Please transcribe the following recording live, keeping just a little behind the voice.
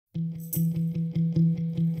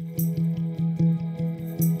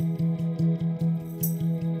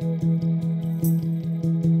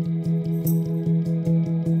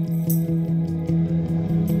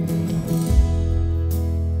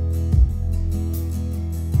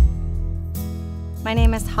My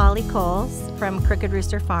name is Holly Coles from Crooked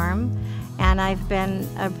Rooster Farm, and I've been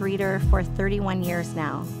a breeder for 31 years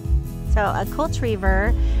now. So a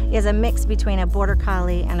Coltriever is a mix between a Border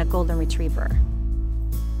Collie and a Golden Retriever.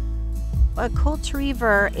 A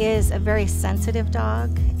Coltriever is a very sensitive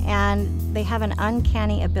dog, and they have an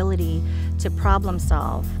uncanny ability to problem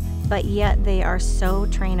solve, but yet they are so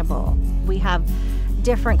trainable. We have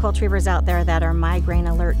different Coltrievers out there that are migraine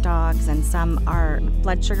alert dogs, and some are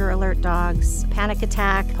blood sugar alert dogs, panic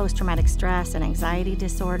attack, post-traumatic stress and anxiety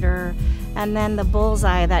disorder, and then the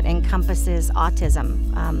bullseye that encompasses autism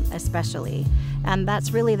especially. And that's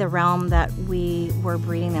really the realm that we were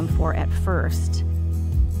breeding them for at first.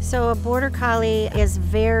 So a Border Collie is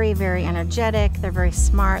very, very energetic. They're very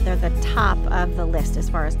smart. They're the top of the list as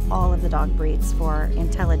far as all of the dog breeds for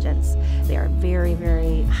intelligence. They are very,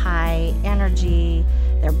 very high energy.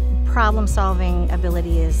 Their problem-solving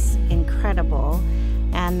ability is incredible,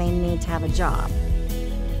 and they need to have a job.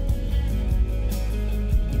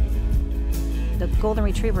 The Golden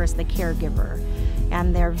Retriever is the caregiver,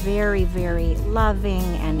 and they're very, very loving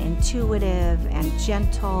and intuitive and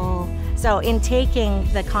gentle. So in taking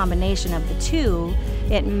the combination of the two,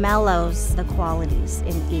 it mellows the qualities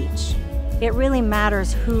in each. It really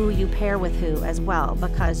matters who you pair with who as well,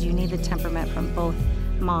 because you need the temperament from both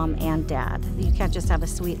mom and dad. You can't just have a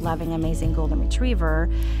sweet, loving, amazing Golden Retriever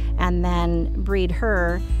and then breed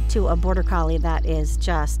her to a Border Collie that is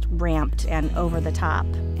just ramped and over the top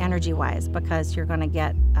energy-wise, because you're gonna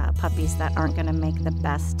get puppies that aren't gonna make the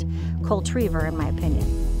best Coltriever, in my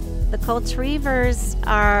opinion. The Coltrievers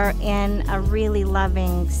are in a really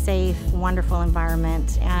loving, safe, wonderful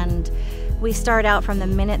environment, and we start out from the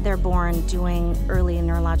minute they're born doing early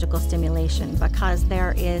neurological stimulation, because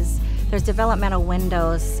there's developmental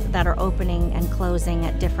windows that are opening and closing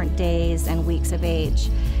at different days and weeks of age.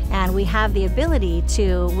 And we have the ability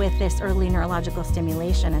to, with this early neurological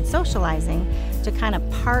stimulation and socializing, to kind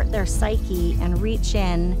of part their psyche and reach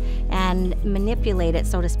in and manipulate it,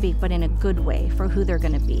 so to speak, but in a good way for who they're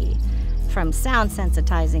going to be. From sound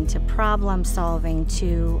sensitizing to problem solving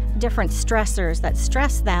to different stressors that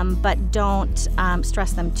stress them but don't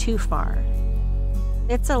stress them too far.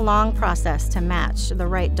 It's a long process to match the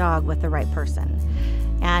right dog with the right person,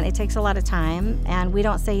 and it takes a lot of time, and we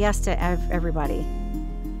don't say yes to everybody.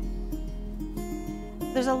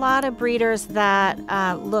 There's a lot of breeders that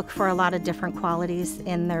look for a lot of different qualities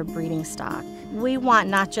in their breeding stock. We want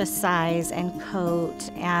not just size and coat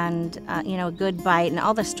and a good bite and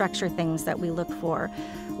all the structure things that we look for.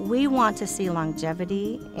 We want to see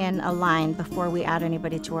longevity in a line before we add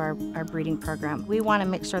anybody to our breeding program. We want to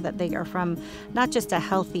make sure that they are from not just a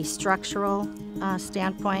healthy structural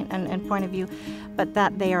standpoint and point of view, but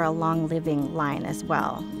that they are a long-living line as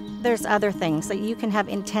well. There's other things, that you can have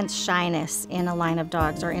intense shyness in a line of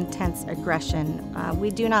dogs or intense aggression.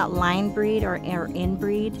 We do not line breed or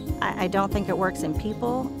inbreed. I don't think it works in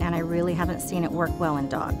people, and I really haven't seen it work well in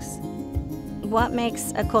dogs. What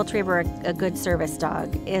makes a Coltriever a good service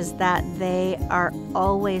dog is that they are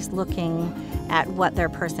always looking at what their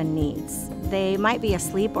person needs. They might be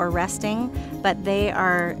asleep or resting, but they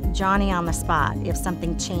are Johnny on the spot if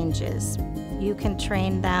something changes. You can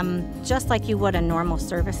train them just like you would a normal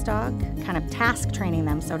service dog, kind of task training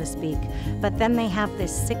them, so to speak. But then they have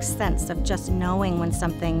this sixth sense of just knowing when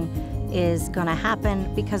something is going to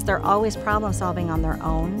happen, because they're always problem solving on their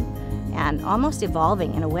own and almost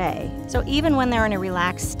evolving in a way. So even when they're in a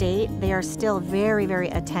relaxed state, they are still very, very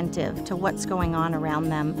attentive to what's going on around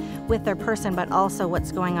them with their person, but also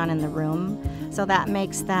what's going on in the room. So that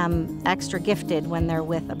makes them extra gifted when they're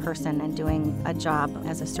with a person and doing a job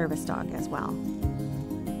as a service dog as well.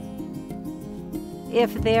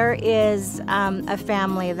 If there is a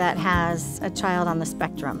family that has a child on the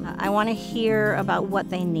spectrum, I want to hear about what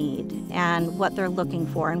they need and what they're looking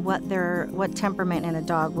for and what temperament in a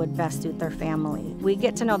dog would best suit their family. We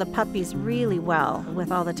get to know the puppies really well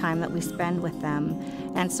with all the time that we spend with them.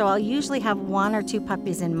 And so I'll usually have 1 or 2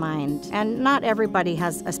 puppies in mind. And not everybody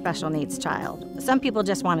has a special needs child. Some people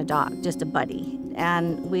just want a dog, just a buddy.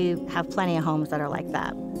 And we have plenty of homes that are like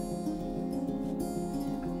that.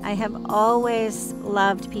 I have always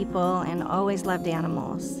loved people and always loved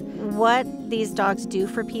animals. What these dogs do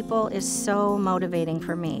for people is so motivating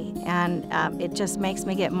for me, and it just makes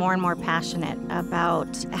me get more and more passionate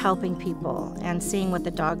about helping people and seeing what the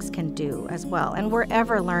dogs can do as well. And we're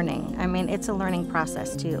ever learning. I mean, it's a learning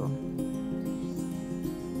process too.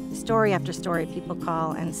 Story after story, people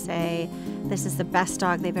call and say this is the best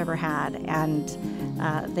dog they've ever had, and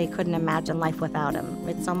they couldn't imagine life without him.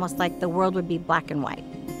 It's almost like the world would be black and white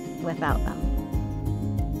without them.